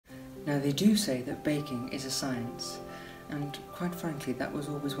Now they do say that baking is a science, and quite frankly that was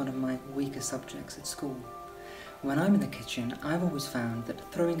always one of my weaker subjects at school. When I'm in the kitchen, I've always found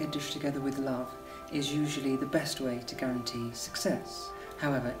that throwing a dish together with love is usually the best way to guarantee success.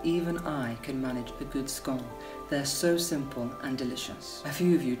 However, even I can manage a good scone. They're so simple and delicious. A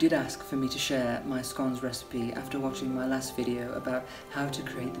few of you did ask for me to share my scones recipe after watching my last video about how to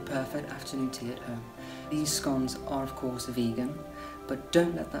create the perfect afternoon tea at home. These scones are of course vegan, but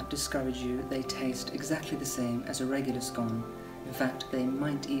don't let that discourage you. They taste exactly the same as a regular scone. In fact, they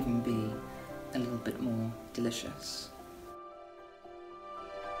might even be a little bit more delicious.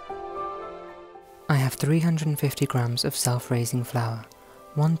 I have 350 grams of self-raising flour,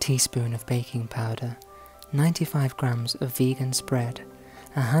 1 teaspoon of baking powder, 95 grams of vegan spread,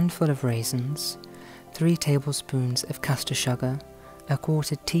 a handful of raisins, 3 tablespoons of caster sugar, a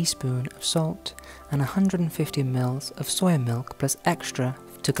 1/4 teaspoon of salt, and 150 ml of soya milk plus extra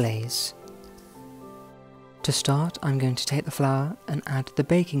to glaze. To start, I'm going to take the flour and add the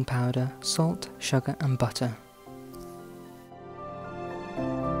baking powder, salt, sugar and butter.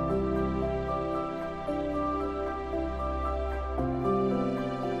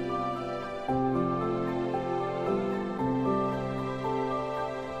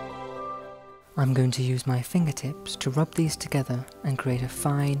 I'm going to use my fingertips to rub these together and create a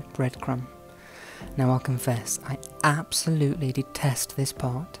fine breadcrumb. Now I'll confess, I absolutely detest this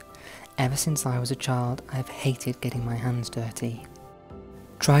part. Ever since I was a child, I've hated getting my hands dirty.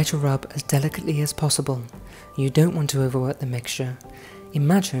 Try to rub as delicately as possible. You don't want to overwork the mixture.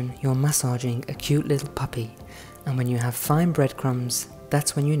 Imagine you're massaging a cute little puppy, and when you have fine breadcrumbs,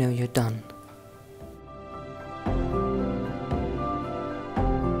 that's when you know you're done.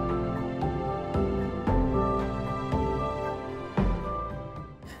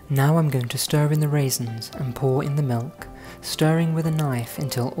 Now I'm going to stir in the raisins and pour in the milk, stirring with a knife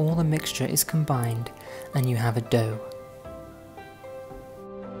until all the mixture is combined and you have a dough.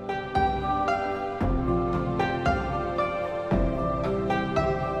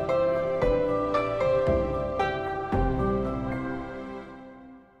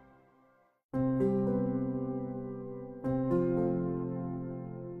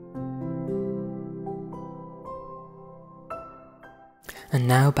 And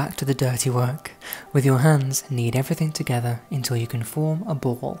now back to the dirty work. With your hands, knead everything together until you can form a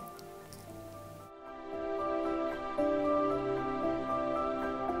ball.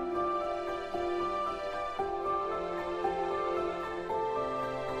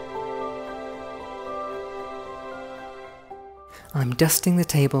 I'm dusting the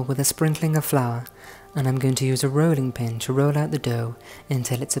table with a sprinkling of flour, and I'm going to use a rolling pin to roll out the dough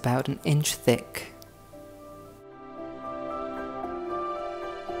until it's about 1 inch thick.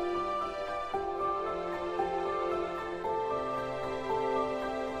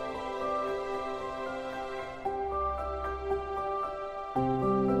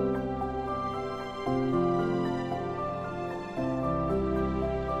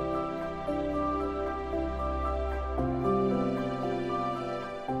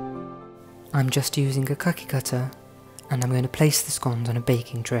 I'm just using a cookie cutter, and I'm going to place the scones on a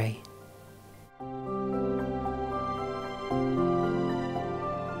baking tray.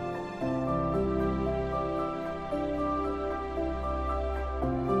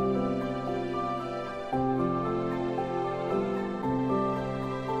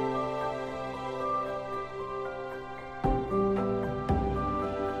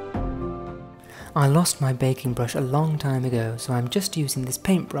 I lost my baking brush a long time ago, so I'm just using this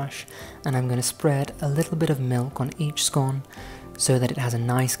paintbrush, and I'm going to spread a little bit of milk on each scone so that it has a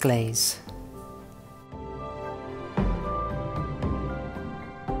nice glaze.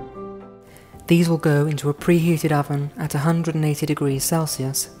 These will go into a preheated oven at 180 degrees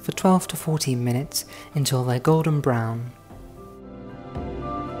Celsius for 12 to 14 minutes until they're golden brown.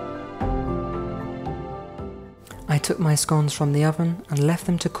 I took my scones from the oven and left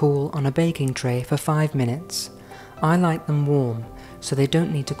them to cool on a baking tray for 5 minutes. I like them warm, so they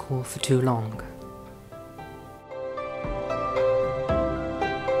don't need to cool for too long.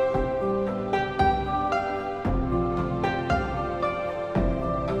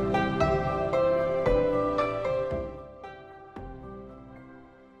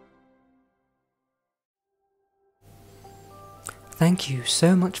 Thank you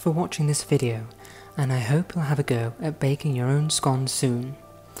so much for watching this video, and I hope you'll have a go at baking your own scones soon.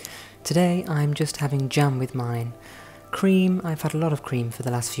 Today I'm just having jam with mine. Cream, I've had a lot of cream for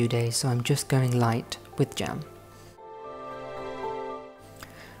the last few days, so I'm just going light with jam.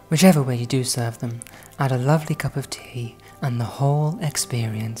 Whichever way you do serve them, add a lovely cup of tea and the whole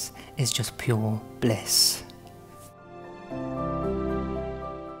experience is just pure bliss.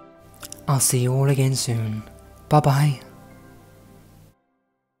 I'll see you all again soon. Bye bye.